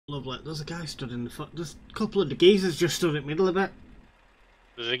Lovely. There's a guy stood in the foot. There's a couple of the geezers just stood in the middle of it.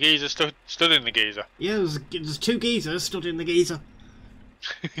 There's a geezer stood in the geezer. Yeah, there's two geezers stood in the geezer.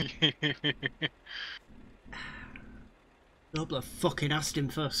 Hope I fucking asked him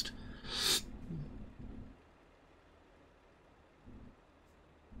first.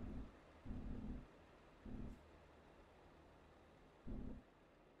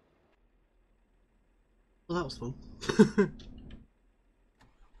 Well, that was fun.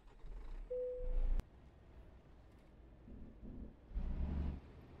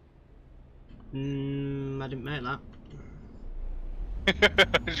 I didn't make that.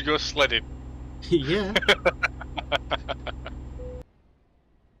 Did you go sledding? Yeah.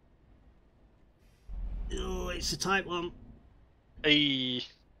 Oh, it's a tight one. Hey.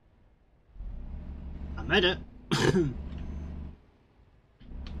 I made it. I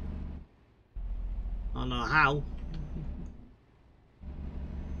don't know how.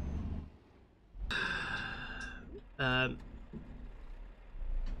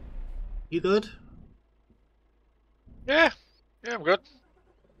 You good? Yeah, I'm good.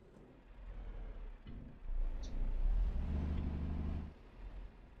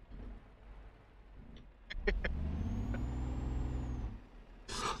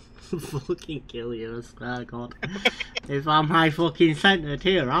 Fucking kill you, I swear to God. If I'm high fucking centered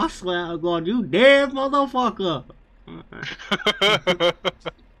here, I swear to God, you damn motherfucker!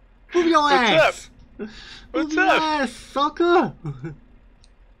 Move your ass! What's Move your up? ass, sucker!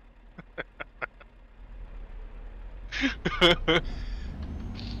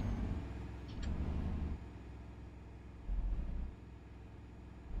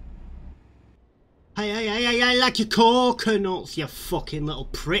 Hey, I like your coconuts, you fucking little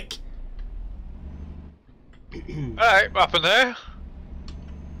prick. Alright, what happened there?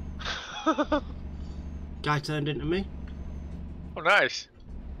 Guy turned into me. Oh, nice.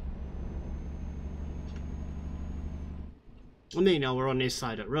 I mean, we're on his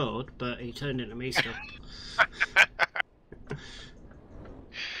side of the road, but he turned into me still.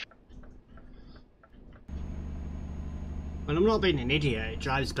 And I'm not being an idiot, it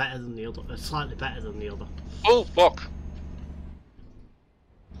drives better than the other, slightly better than the other. Oh, fuck.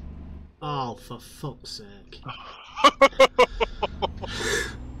 Oh, for fuck's sake.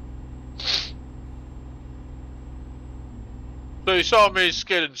 So you saw me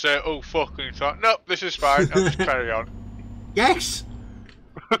skid and say, oh fuck, and you thought, nope, this is fine, I'll just carry on. Yes!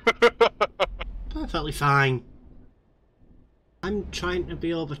 Perfectly fine. I'm trying to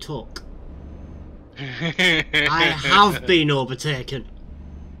be overtook. I have been overtaken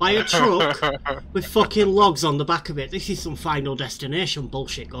by a truck with fucking logs on the back of it. This is some Final Destination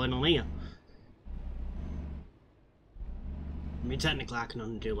bullshit going on here. I mean, technically I can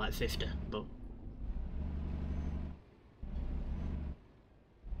only do like 50, but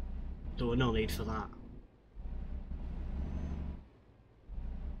there was no need for that.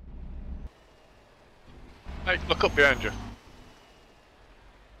 Hey, look up behind you.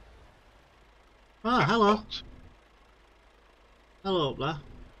 Oh, hello. Hello up there.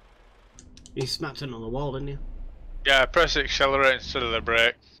 You smacked it on the wall, didn't you? Yeah, press accelerate instead of the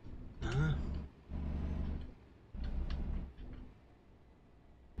brake. Ah.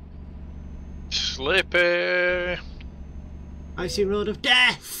 Sleepy. Icy road of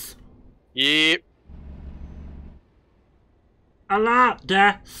death! Yep. I like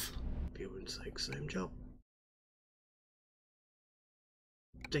death! Pure and sake, same job.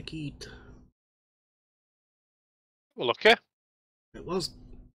 Take it. Well, okay. It was.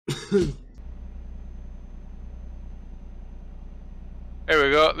 Here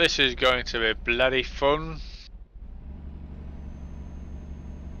we go. This is going to be bloody fun.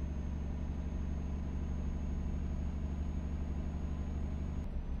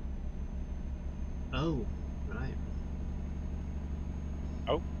 Oh, right.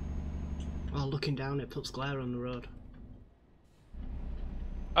 Oh. Oh, looking down it puts glare on the road.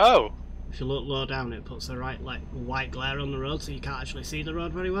 Oh. If you look low down it puts a right, like, white glare on the road so you can't actually see the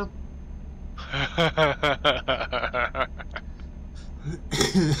road very well.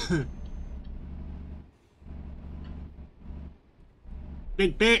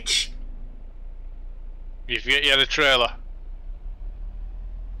 Big bitch! You forget you had a trailer.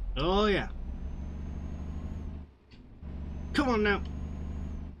 Oh yeah. Come on now.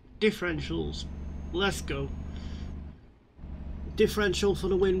 Differentials. Let's go. Differential for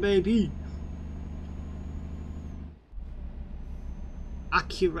the win, baby.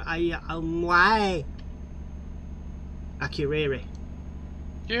 Why? Accurary.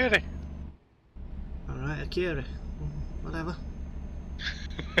 Curie. Alright, Akira. Whatever.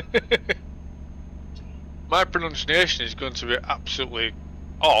 My pronunciation is going to be absolutely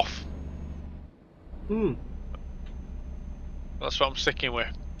off. Hmm. That's what I'm sticking with.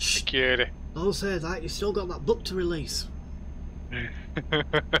 Security. Don't say that, you still got that book to release.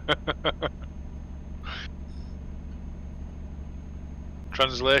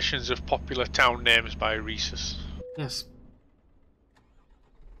 Translations of popular town names by Rhesus. Yes.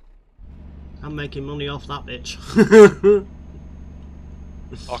 I'm making money off that bitch.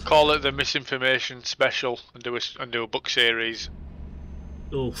 I'll call it the Misinformation Special and do a book series.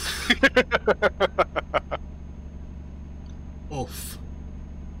 Oof. Oof.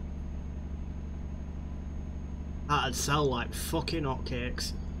 That'd sell like fucking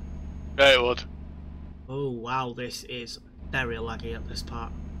hotcakes. Yeah, it would. Oh wow, this is very laggy at this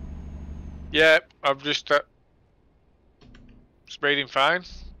part. Yeah, I'm just speeding fine.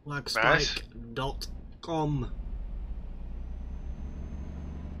 Lagspike.com.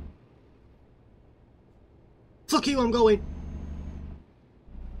 Fuck you, I'm going.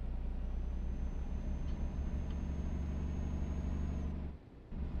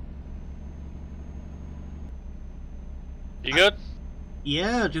 You good?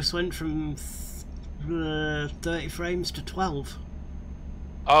 Yeah, just went from 30 frames to 12.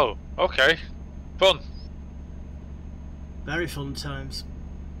 Oh, okay. Fun. Very fun times.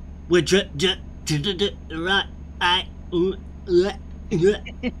 We're right.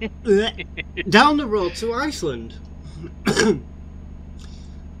 Down the road to Iceland.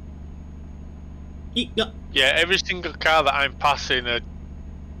 Yeah, every single car that I'm passing are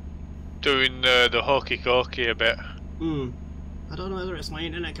doing the hokey cokey a bit. I don't know whether it's my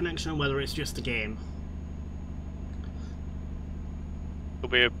internet connection or whether it's just the game.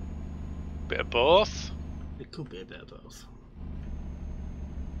 Could be a bit of both. It could be a bit of both.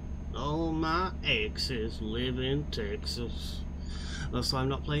 All my exes live in Texas. That's why I'm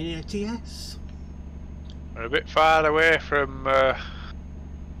not playing ATS. We're a bit far away from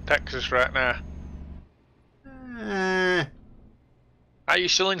Texas right now. Are you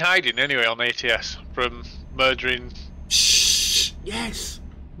still in hiding anyway on ATS from murdering? Shh. Yes.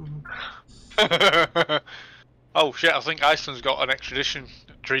 Oh shit! I think Iceland's got an extradition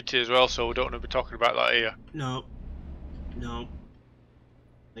treaty as well, so we don't want to be talking about that here. No. No.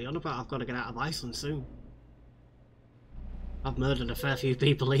 Are you on about I've got to get out of Iceland soon? I've murdered a fair few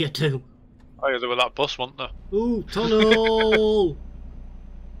people here too. Oh yeah, there was that bus, wasn't there? Ooh, tunnel!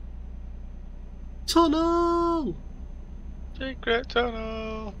 Tunnel! Secret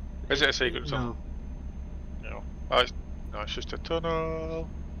tunnel. Is it a secret tunnel? No. Oh, no, it's just a tunnel.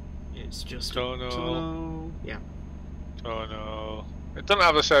 It's just tunnel. A tunnel. Yeah. Tunnel. It doesn't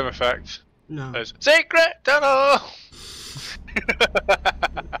have the same effect. No. As secret tunnel.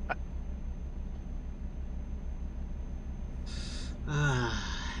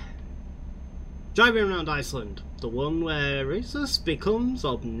 Driving around Iceland, the one where Rhesus becomes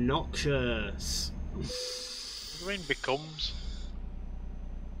obnoxious. What do you mean becomes?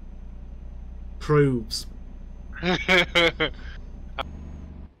 Proves.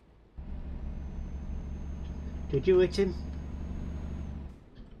 Did you hit him?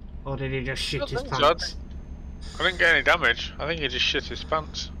 Or did he just shit his pants? I didn't get any damage. I think he just shit his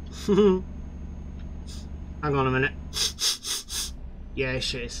pants. Hang on a minute. Yeah, he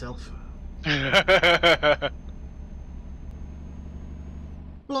shit himself.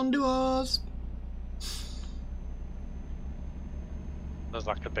 Blondoirs! That's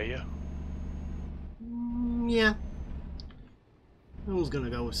like a beer. Yeah. I was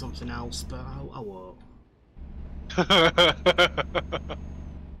gonna go with something else, but I won't.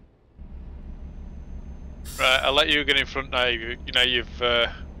 Right, I'll let you get in front now. You know you've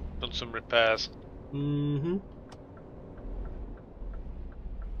done some repairs. Mm-hmm.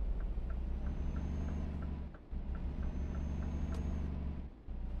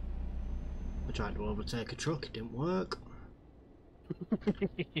 I tried to overtake a truck, it didn't work.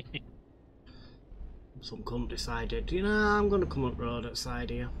 Some cunt decided, you know, I'm gonna come up road at side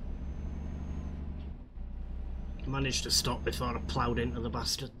here. Managed to stop before I ploughed into the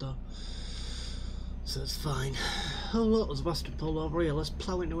bastard though. So it's fine. Oh look, there's a bastard pulled over here, let's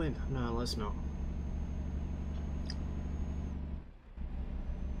plough into him. No, let's not.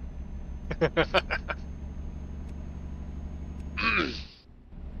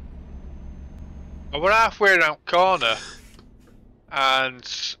 We're halfway around corner and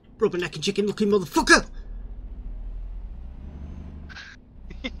Rubberneck chicken looking motherfucker!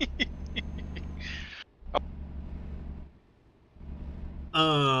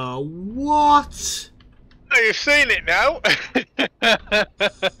 What? Oh, you've seen it now?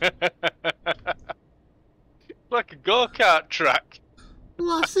 Like a go-kart track.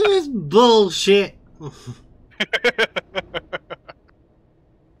 What's this bullshit?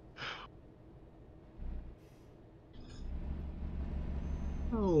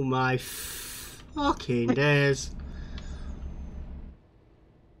 Oh my fucking days.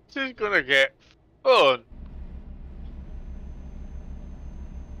 This is gonna get fun.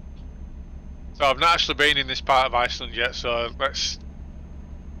 So I've not actually been in this part of Iceland yet, so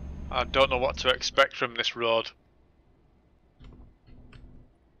I don't know what to expect from this road.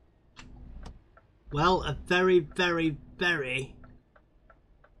 Well, a very, very, very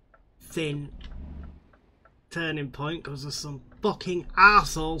thin turning point because there's some fucking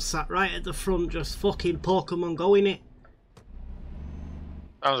arsehole sat right at the front just fucking Pokemon Go in it.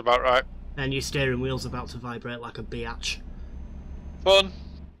 Sounds about right. And your steering wheel's about to vibrate like a biatch. Fun.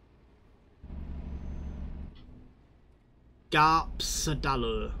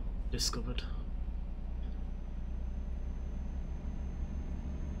 Garpsadalur discovered.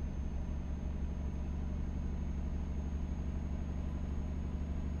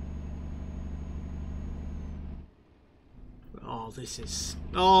 Oh, this is...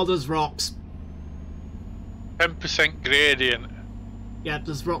 Oh, there's rocks. 10% gradient. Yeah,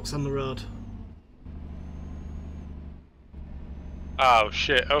 there's rocks on the road. Oh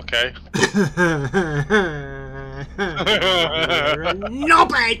shit, okay.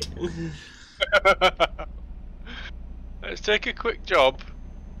 Knobhead! Let's take a quick job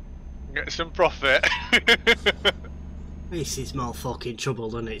and get some profit. This is more fucking trouble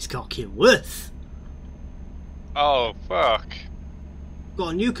than it's cocking worth. Oh fuck. Go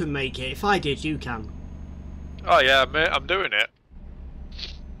on, you can make it. If I did, you can. Oh yeah, mate, I'm doing it.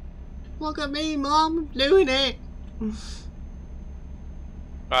 Look at me, Mum, doing it.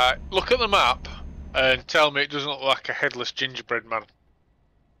 Right, look at the map and tell me it doesn't look like a headless gingerbread man.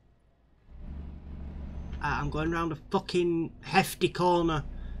 I'm going round a fucking hefty corner.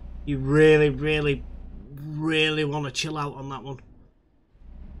 You really, really, really want to chill out on that one.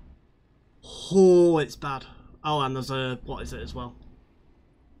 Oh, it's bad. Oh, and there's a... what is it as well?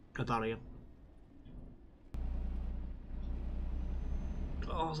 A barrier.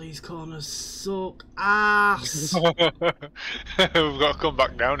 Oh, these corners suck ass. We've got to come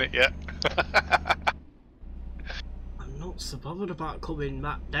back down it yet. I'm not so bothered about coming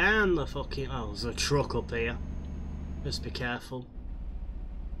back down the fucking... Oh, there's a truck up here. Just be careful.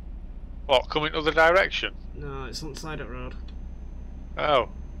 What, coming to the direction? No, it's on the side of the road. Oh.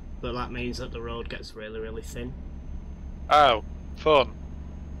 But that means that the road gets really, really thin. Oh, fun.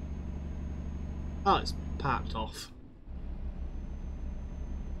 Oh, it's parked off.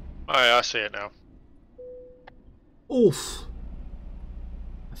 Oh yeah, I see it now. Oof.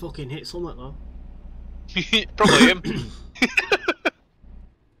 I fucking hit something though. Probably him.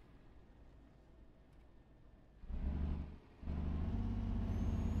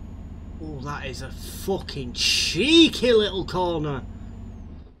 Oh, that is a fucking cheeky little corner.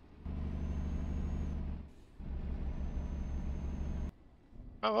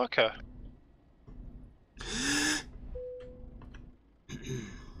 Oh, okay.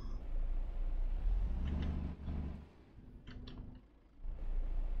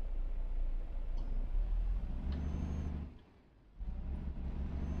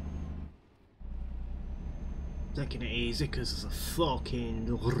 Taking it easy because there's a fucking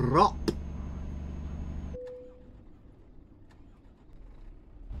drop.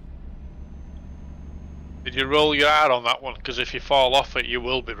 Did you roll your R on that one? Because if you fall off it, you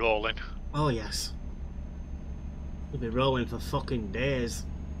will be rolling. Oh yes. We'll be rolling for fucking days.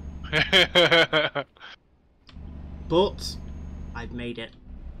 But I've made it.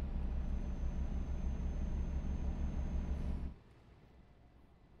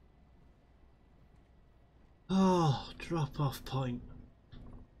 Oh, drop off point.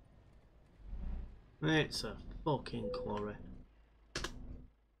 It's a fucking quarry.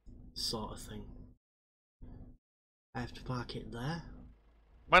 Sort of thing. I have to park it there?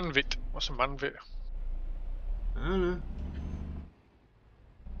 Manvit. What's a manvit? I don't know.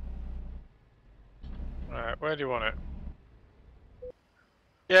 Right, where do you want it?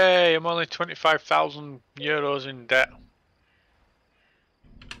 Yay, I'm only 25,000 euros in debt.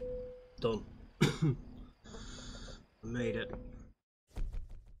 Done. I made it.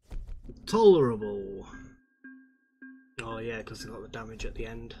 Tolerable. Oh yeah, because I got the damage at the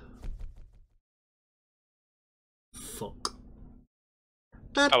end. Fuck.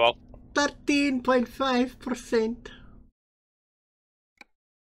 Oh well. 13.5%.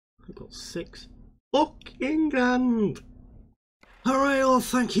 I got 6 fucking grand. Alright, well,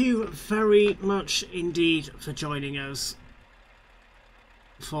 thank you very much indeed for joining us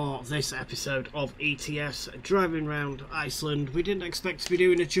for this episode of ETS driving around Iceland. We didn't expect to be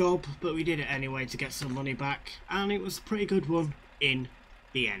doing a job, but we did it anyway to get some money back, and it was a pretty good one in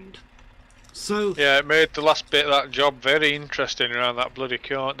the end. So yeah, it made the last bit of that job very interesting around that bloody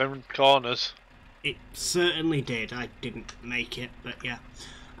them corners. it certainly did. I didn't make it, but yeah.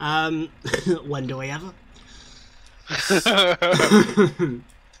 When do we ever?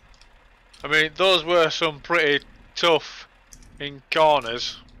 I mean, those were some pretty tough in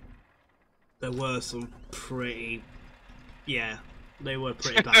corners. There were some pretty... Yeah, they were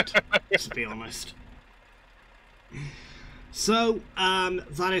pretty bad, to be honest. So,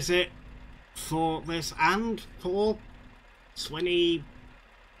 that is it for this and for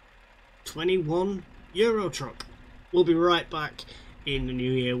 2021 Euro Truck. We'll be right back in the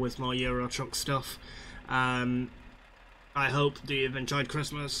new year with more Euro Truck stuff. I hope that you've enjoyed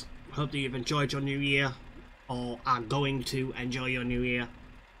Christmas. I hope that you've enjoyed your new year, or are going to enjoy your new year.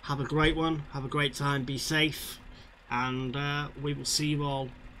 Have a great one. Have a great time. Be safe. And we will see you all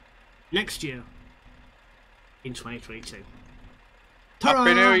next year in 2022. Ta-ra!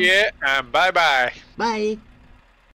 Happy New Year and bye-bye. Bye.